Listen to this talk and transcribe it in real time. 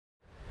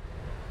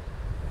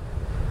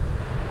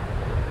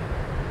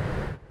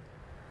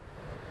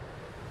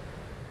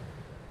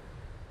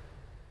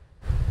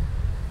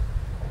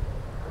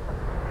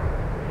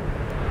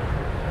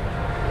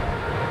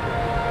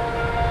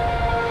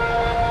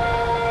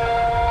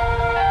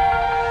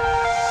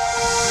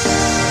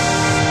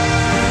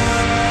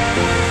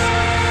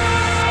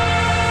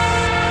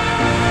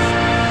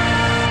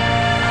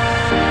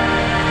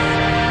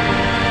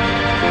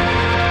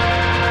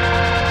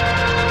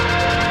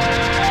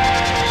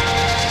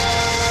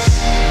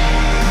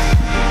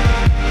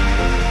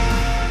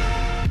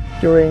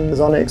During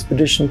Sonne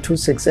Expedition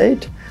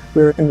 268,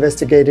 we're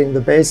investigating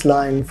the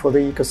baseline for the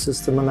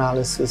ecosystem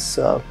analysis,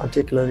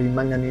 particularly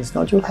manganese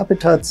nodule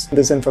habitats.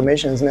 This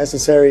information is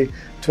necessary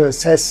to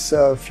assess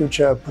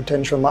future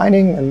potential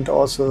mining and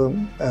also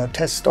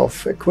test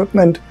of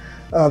equipment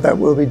that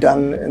will be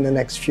done in the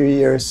next few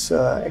years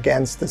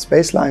against this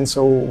baseline,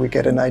 so we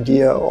get an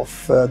idea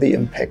of the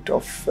impact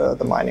of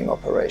the mining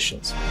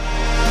operations.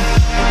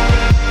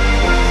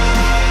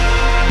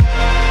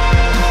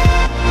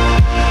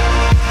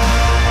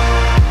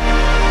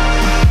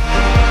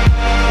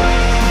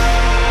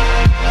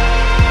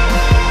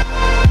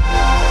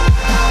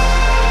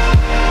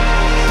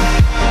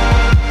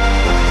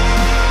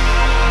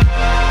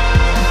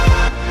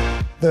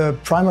 The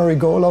primary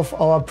goal of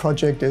our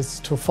project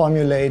is to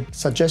formulate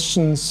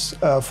suggestions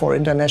for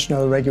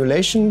international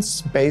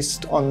regulations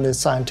based on the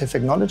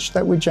scientific knowledge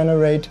that we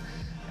generate,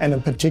 and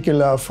in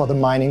particular for the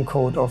mining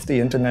code of the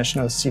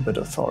International Seabed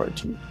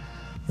Authority.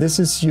 This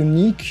is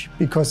unique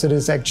because it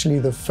is actually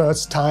the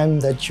first time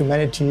that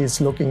humanity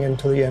is looking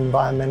into the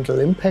environmental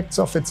impacts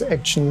of its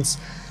actions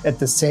at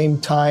the same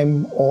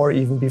time or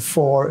even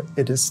before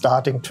it is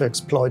starting to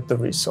exploit the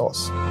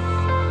resource.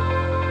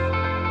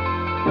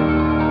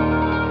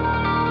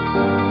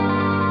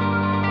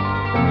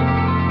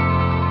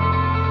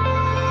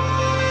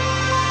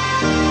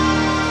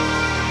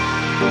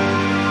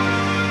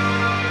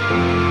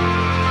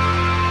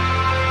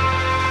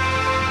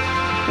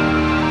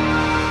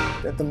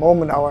 At the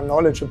moment, our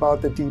knowledge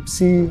about the deep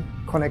sea,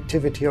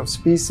 connectivity of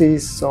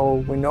species,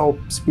 so we know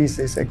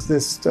species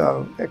exist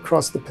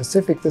across the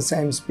Pacific, the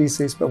same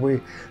species, but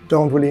we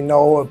don't really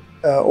know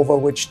over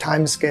which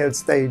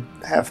timescales they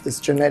have this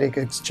genetic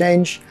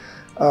exchange.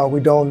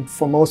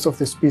 For most of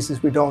the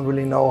species, we don't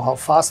really know how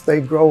fast they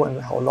grow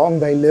and how long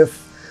they live.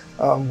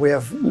 We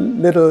have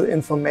little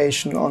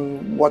information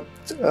on what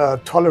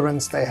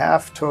tolerance they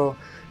have to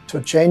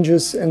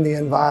changes in the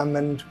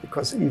environment,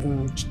 because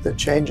even the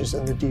changes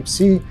in the deep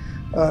sea,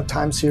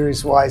 time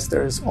series-wise,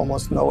 there is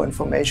almost no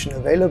information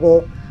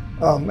available.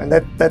 And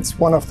that's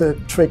one of the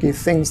tricky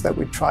things that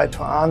we try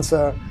to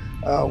answer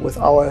with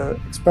our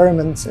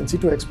experiments, in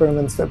situ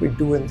experiments that we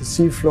do in the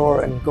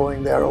seafloor and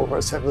going there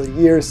over several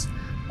years,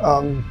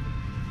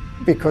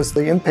 because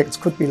the impacts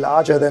could be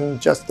larger than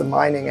just the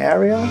mining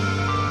area.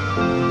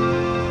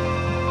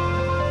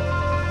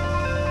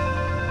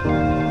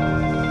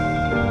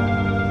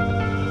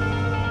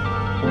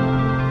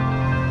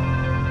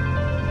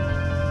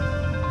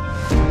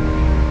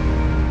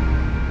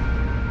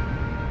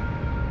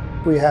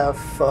 We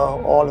have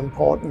all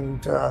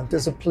important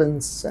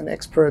disciplines and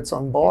experts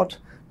on board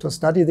to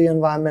study the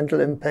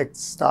environmental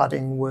impacts,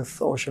 starting with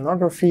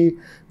oceanography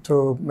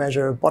to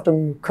measure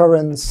bottom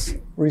currents,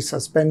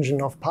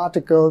 resuspension of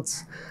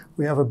particles.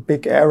 We have a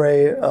big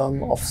array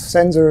of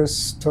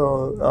sensors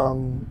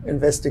to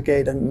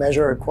investigate and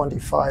measure and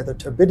quantify the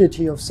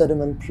turbidity of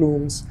sediment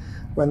plumes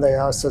when they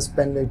are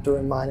suspended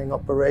during mining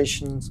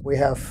operations. We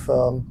have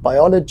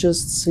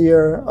biologists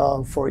here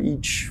for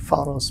each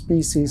faunal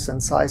species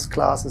and size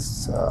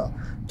classes,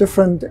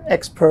 different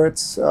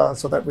experts,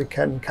 so that we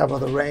can cover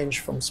the range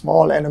from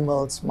small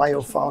animals,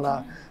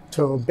 myofauna,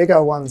 to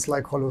bigger ones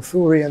like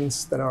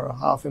holothurians that are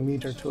 0.5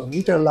 meter to 1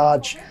 meter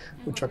large,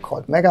 which are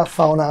called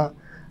megafauna.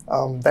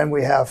 Then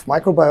we have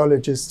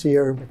microbiologists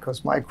here,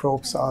 because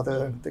microbes are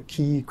the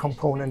key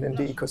component in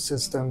the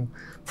ecosystem,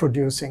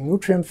 producing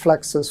nutrient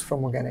fluxes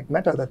from organic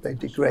matter that they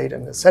degrade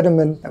in the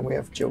sediment. And we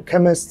have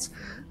geochemists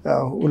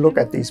who look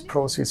at these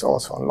processes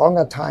also on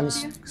longer time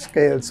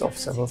scales of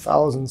several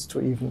thousands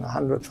to even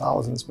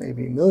 100,000,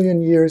 maybe a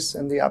million years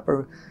in the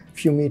upper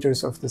few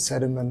meters of the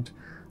sediment.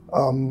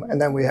 And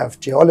then we have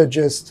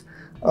geologists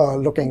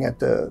looking at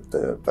the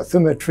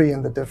bathymetry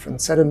and the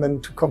different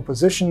sediment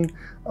composition,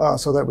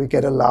 so that we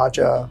get a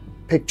larger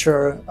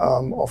picture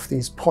of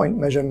these point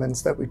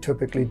measurements that we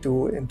typically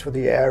do into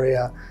the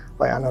area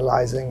by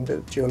analyzing the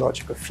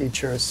geological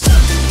features.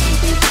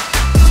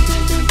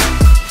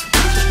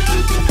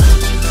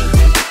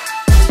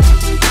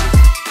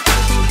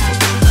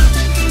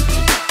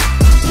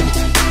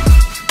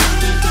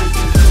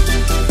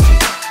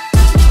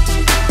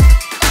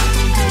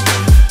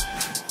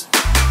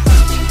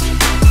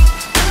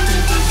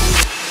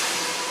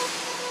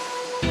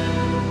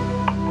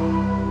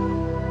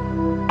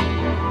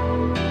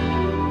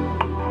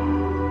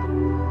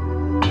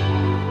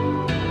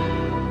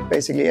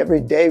 Basically every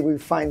day we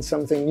find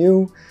something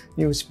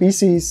new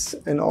species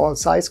in all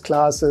size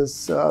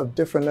classes,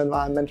 different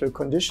environmental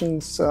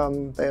conditions.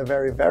 They are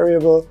very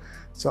variable.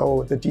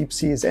 So the deep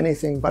sea is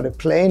anything but a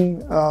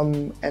plane,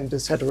 and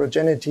this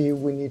heterogeneity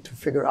we need to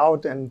figure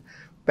out and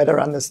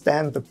better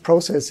understand the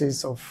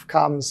processes of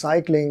carbon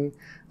cycling,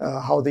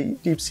 how the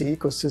deep sea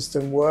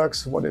ecosystem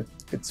works, what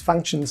its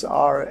functions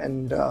are,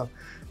 and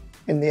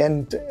in the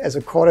end, as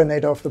a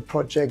coordinator of the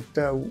project,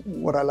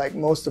 what I like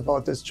most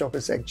about this job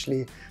is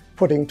actually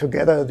putting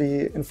together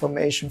the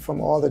information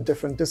from all the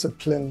different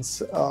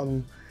disciplines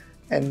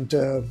and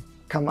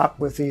come up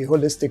with the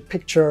holistic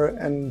picture.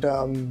 And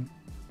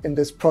in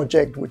this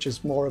project, which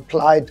is more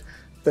applied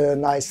the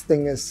nice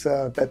thing is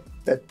that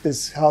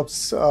this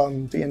helps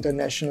the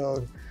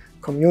international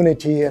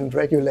community and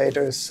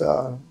regulators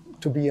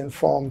to be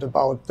informed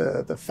about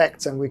the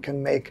facts, and we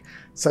can make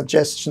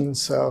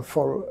suggestions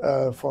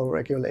for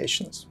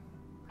regulations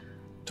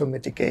to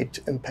mitigate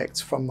impacts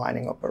from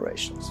mining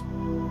operations.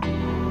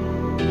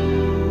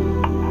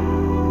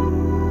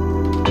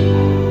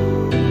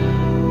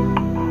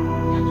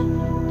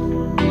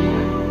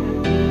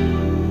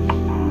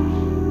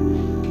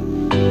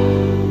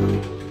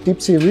 Deep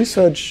sea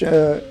research,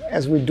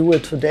 as we do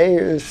it today,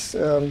 is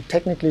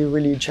technically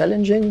really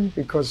challenging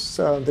because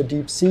the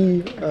deep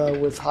sea,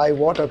 with high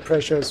water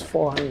pressures,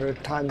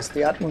 400 times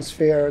the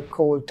atmosphere,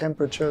 cold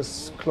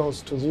temperatures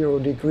close to 0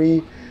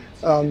 degrees,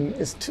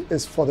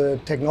 is for the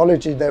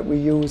technology that we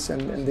use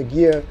and the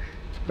gear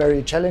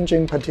very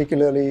challenging,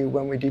 particularly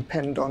when we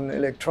depend on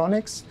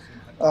electronics.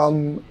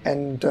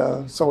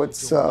 So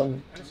it's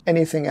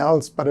anything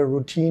else but a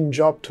routine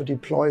job to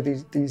deploy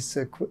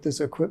this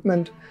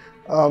equipment.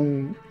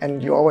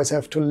 And you always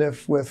have to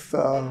live with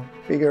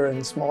bigger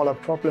and smaller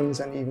problems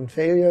and even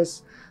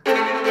failures.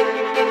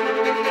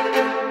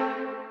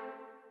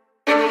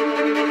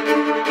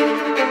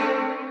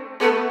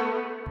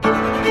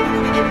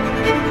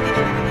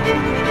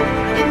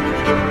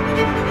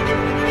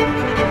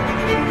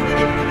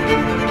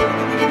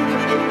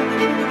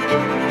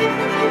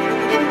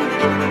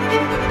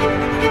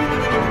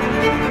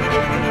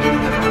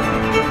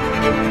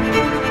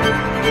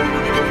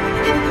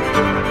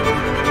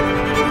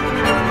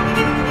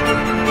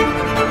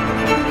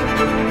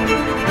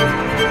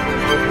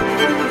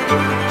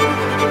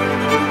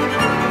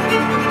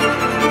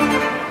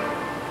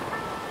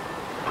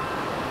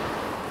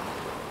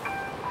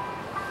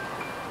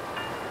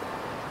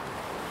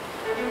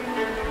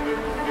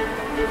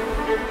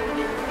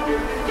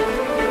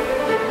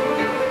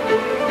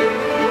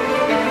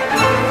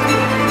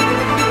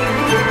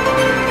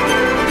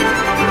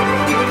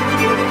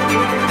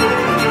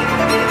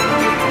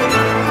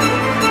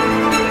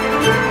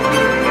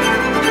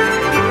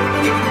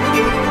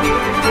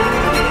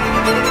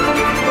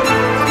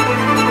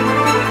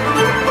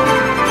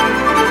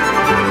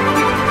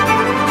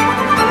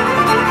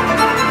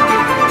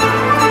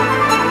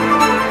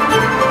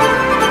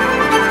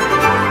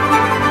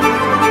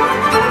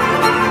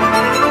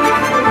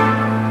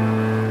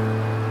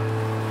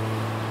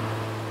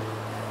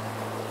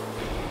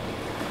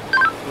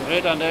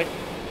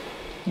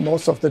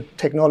 Most of the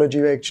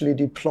technology we're actually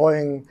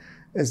deploying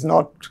is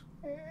not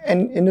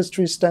an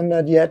industry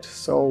standard yet,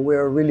 so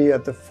we're really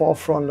at the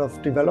forefront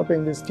of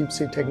developing this deep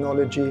sea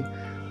technology,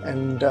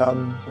 and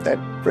that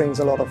brings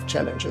a lot of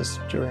challenges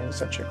during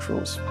such a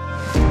cruise.